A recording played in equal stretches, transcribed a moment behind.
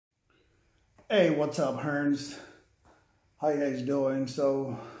Hey, what's up, Hearns? How you guys doing? What's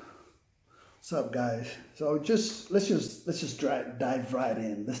up, guys? So let's just dive right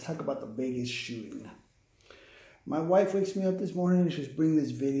in. Let's talk about the Vegas shooting. My wife wakes me up this morning and she's bringing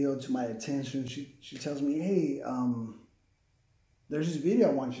this video to my attention. She tells me, "Hey, there's this video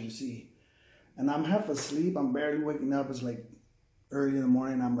I want you to see," and I'm half asleep. I'm barely waking up. It's like early in the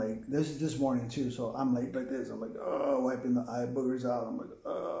morning. I'm like, this morning too. So I'm like this. I'm like, wiping the eye boogers out. I'm like,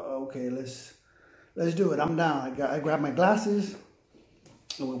 okay, let's do it. I'm down. I grab my glasses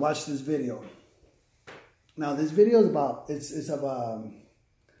and we watch this video. Now this video is about it's of a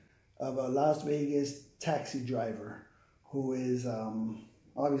Las Vegas taxi driver who is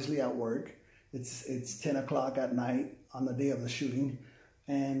obviously at work. It's 10 o'clock at night on the day of the shooting,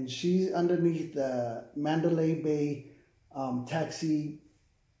 and she's underneath the Mandalay Bay taxi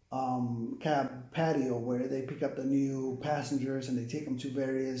cab patio where they pick up the new passengers and they take them to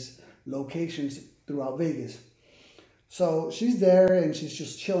various locations throughout Vegas. So she's there and she's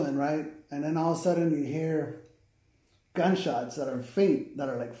just chilling, right? And then all of a sudden you hear gunshots that are faint, that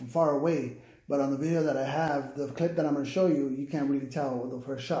are like from far away. But on the video that I have, the clip that I'm going to show you, you can't really tell with the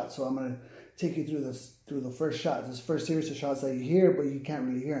first shot. So I'm going to take you through the first shots, this first series of shots that you hear, but you can't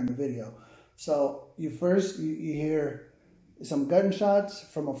really hear in the video. So you hear some gunshots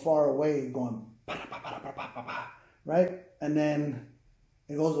from a far away going, right? And then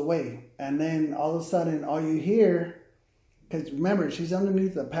it goes away. And then all of a sudden, all you hear, because remember, she's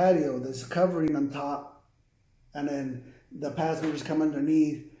underneath the patio, there's covering on top, and then the passengers come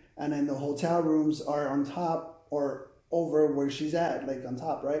underneath, and then the hotel rooms are on top or over where she's at, like on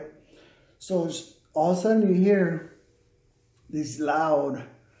top, right? So all of a sudden you hear these loud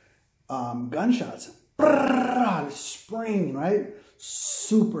gunshots, spraying, right?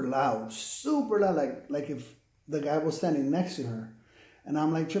 Super loud, like if the guy was standing next to her. And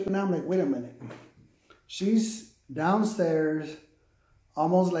I'm like tripping out. I'm like, wait a minute. She's downstairs,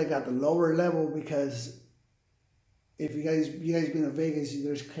 almost like at the lower level, because if you guys been to Vegas,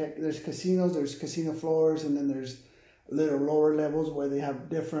 there's casinos, there's casino floors, and then there's little lower levels where they have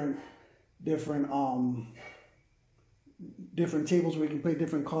different tables where you can play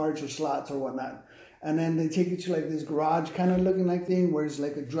different cards or slots or whatnot. And then they take you to like this garage kind of looking like thing where it's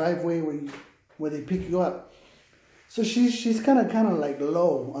like a driveway where they pick you up. So she's kind of like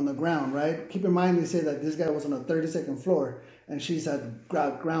low on the ground, right? Keep in mind they say that this guy was on the 32nd floor and she's at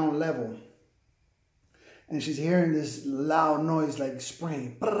ground level. And she's hearing this loud noise like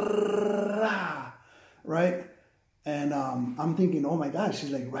spraying, right? And I'm thinking, oh my God,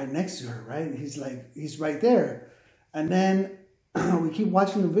 she's like right next to her, right? He's right there. And then we keep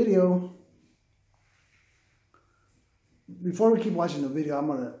watching the video. Before we keep watching the video, I'm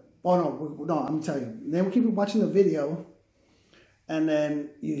gonna tell you. Then we keep watching the video, and then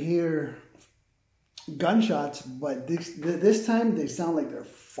you hear gunshots, but this time they sound like they're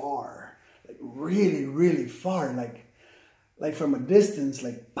far, like really, really far, like from a distance,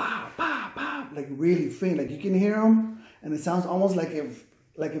 like pow, pow, pow, like really faint, like you can hear them, and it sounds almost like if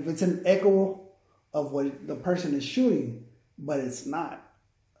it's an echo of what the person is shooting, but it's not,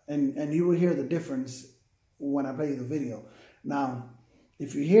 and you will hear the difference when I play you the video. Now,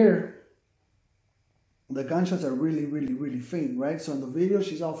 if you hear the gunshots are really, really, really faint, right? So in the video,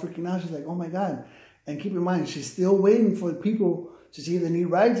 she's all freaking out. She's like, oh my God. And keep in mind, she's still waiting for people to see if they need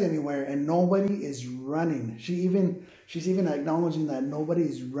rides anywhere, and nobody is running. She's even acknowledging that nobody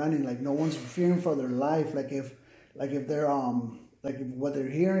is running, like no one's fearing for their life, like if they're if what they're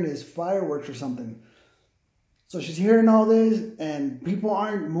hearing is fireworks or something. So she's hearing all this, and people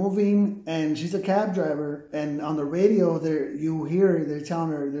aren't moving, and she's a cab driver. And on the radio, they're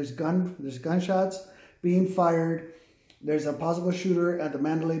telling her there's gunshots being fired. There's a possible shooter at the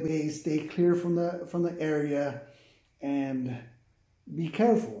Mandalay Bay. Stay clear from the area, and be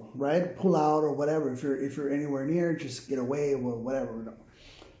careful, right? Pull out or whatever. If you're anywhere near, just get away or whatever.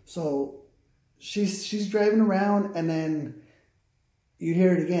 So she's driving around, and then you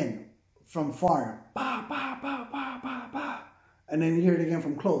hear it again from far. Bah, bah, bah, bah, bah, bah. And then you hear it again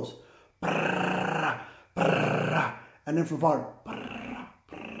from close. Brrr, brrr, and then from far. Brrr,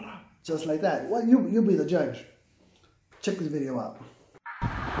 brrr, just like that. Well, you'll be the judge. Check this video out.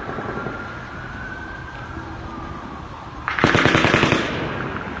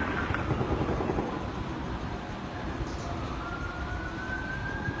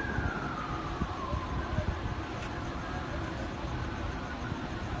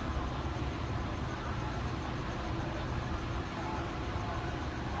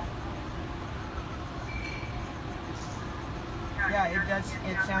 Yeah, it does.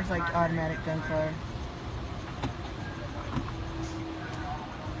 It sounds like automatic gunfire.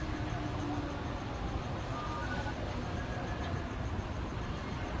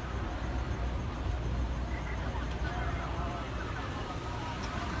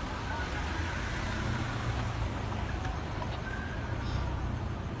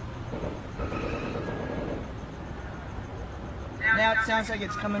 sounds like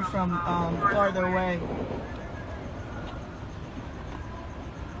it's coming from farther away.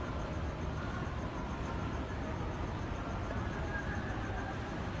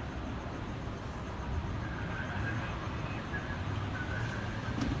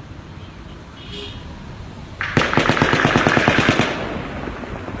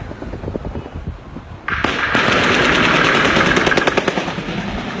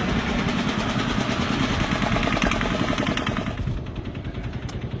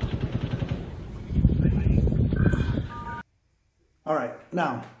 All right,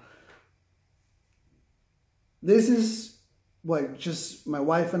 now, this is what just my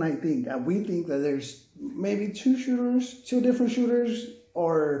wife and I think. We think that there's maybe two different shooters,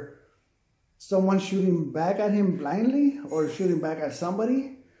 or someone shooting back at him blindly, or shooting back at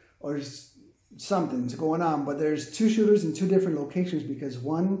somebody, or something's going on. But there's two shooters in two different locations, because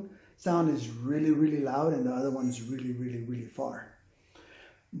one sound is really, really loud and the other one's really, really, really far.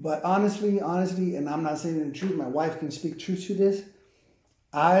 But honestly, and I'm not saying the truth, my wife can speak truth to this.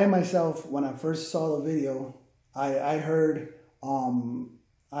 I myself, when I first saw the video, I heard a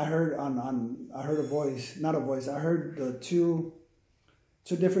voice, not a voice. I heard the two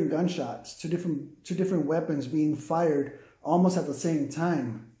different gunshots, two different weapons being fired almost at the same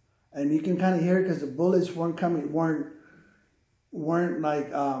time, and you can kind of hear it because the bullets weren't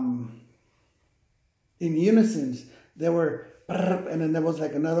like in unison. They were. And then there was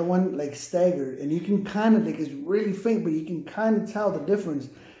like another one like staggered, and you can kind of, like, it's really faint, but you can kind of tell the difference.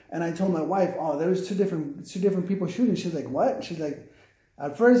 And I told my wife, oh, there was two different people shooting. She's like, what? She's like,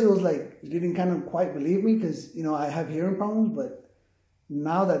 at first it was like, she didn't kind of quite believe me, because, you know, I have hearing problems. But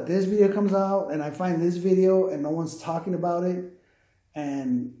now that this video comes out and I find this video and no one's talking about it,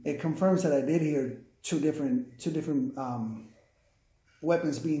 and it confirms that I did hear two different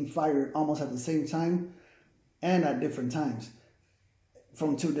weapons being fired almost at the same time and at different times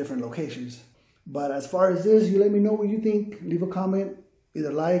from two different locations. But as far as this, you let me know what you think. Leave a comment,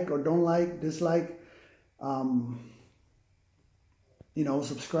 either like or don't like, dislike. You know,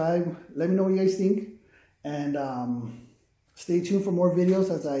 subscribe. Let me know what you guys think. And stay tuned for more videos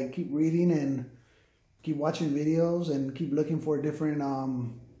as I keep reading and keep watching videos and keep looking for different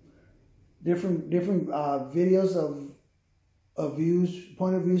videos of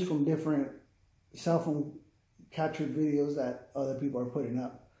point of views from different cell phone captured videos that other people are putting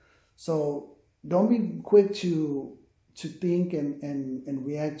up. So don't be quick to think and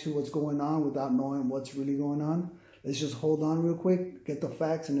react to what's going on without knowing what's really going on. Let's just hold on real quick, get the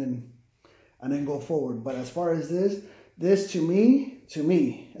facts, and then go forward. But as far as this to me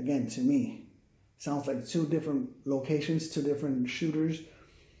sounds like two different locations, two different shooters.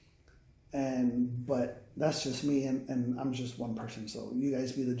 But that's just me, and I'm just one person. So you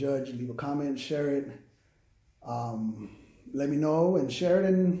guys be the judge. Leave a comment, share it. Let me know and share it,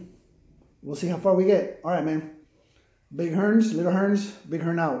 and we'll see how far we get. All right, man. Big Hearns, Little Hearns, Big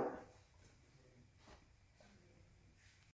Hearn out.